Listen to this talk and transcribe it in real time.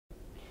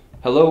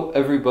Hello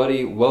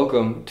everybody,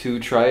 welcome to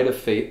Triad of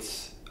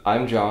Fates.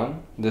 I'm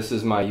John. This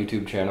is my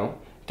YouTube channel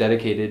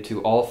dedicated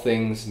to all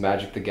things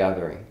Magic the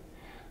Gathering.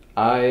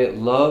 I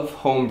love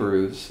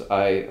homebrews.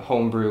 I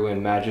homebrew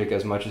in Magic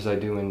as much as I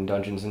do in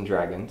Dungeons and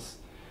Dragons.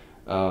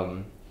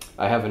 I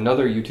have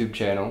another YouTube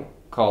channel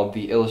called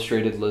The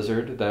Illustrated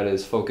Lizard that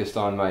is focused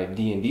on my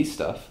D&D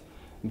stuff,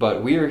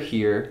 but we are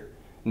here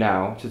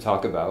now to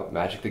talk about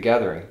Magic the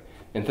Gathering.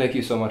 And thank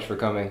you so much for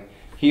coming.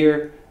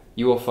 Here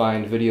you will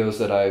find videos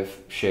that I've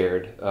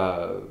shared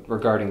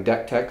regarding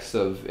deck techs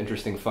of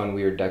interesting, fun,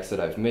 weird decks that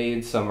I've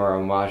made. Some are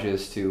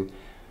homages to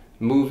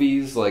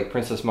movies like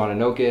Princess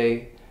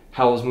Mononoke,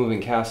 Howl's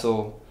Moving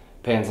Castle,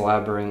 Pan's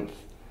Labyrinth,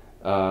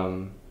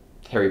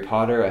 Harry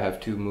Potter. I have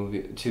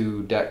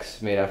two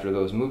decks made after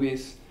those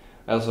movies.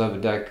 I also have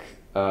a deck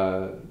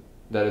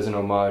that is an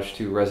homage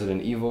to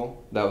Resident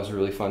Evil. That was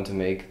really fun to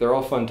make. They're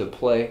all fun to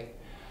play.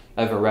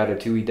 I have a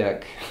Ratatouille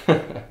deck.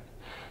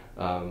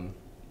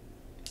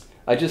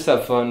 I just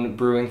have fun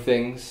brewing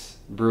things,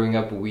 brewing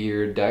up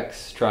weird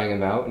decks, trying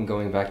them out, and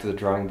going back to the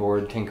drawing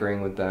board,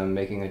 tinkering with them,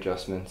 making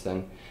adjustments.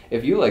 And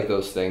if you like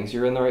those things,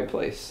 you're in the right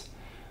place.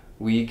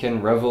 We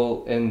can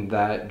revel in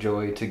that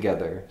joy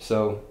together.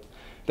 So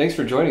thanks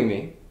for joining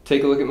me.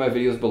 Take a look at my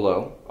videos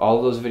below. All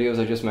of those videos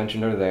I just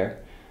mentioned are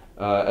there,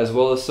 as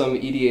well as some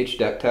EDH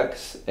deck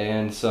techs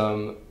and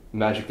some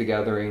Magic the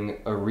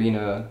Gathering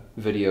arena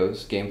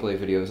videos, gameplay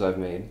videos I've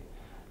made.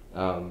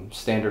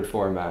 Standard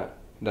format.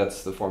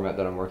 That's the format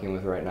that I'm working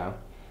with right now.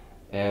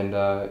 And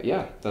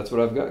yeah, that's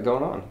what I've got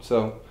going on.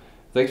 So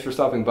thanks for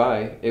stopping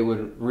by. It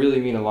would really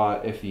mean a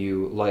lot if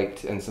you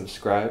liked and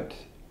subscribed,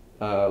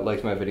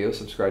 liked my videos,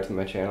 subscribed to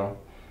my channel.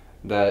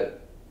 That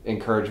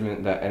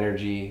encouragement, that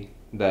energy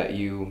that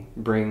you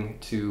bring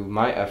to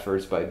my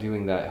efforts by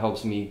doing that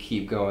helps me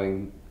keep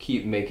going,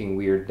 keep making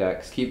weird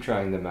decks, keep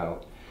trying them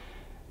out,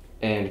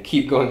 and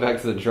keep going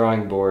back to the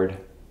drawing board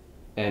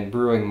and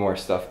brewing more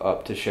stuff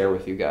up to share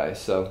with you guys.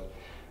 So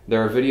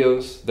there are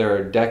videos, there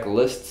are deck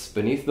lists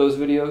beneath those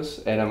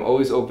videos, and I'm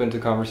always open to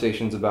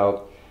conversations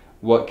about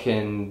what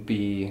can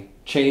be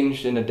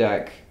changed in a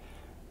deck,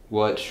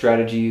 what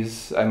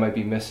strategies I might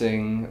be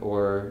missing,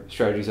 or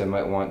strategies I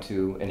might want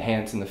to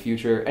enhance in the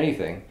future,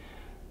 anything.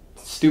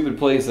 Stupid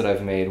plays that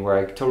I've made where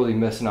I totally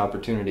miss an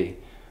opportunity.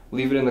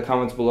 Leave it in the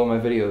comments below my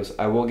videos.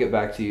 I will get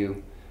back to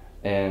you,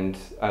 and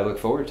I look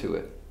forward to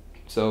it.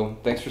 So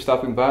thanks for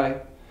stopping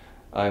by.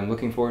 I'm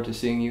looking forward to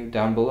seeing you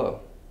down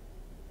below.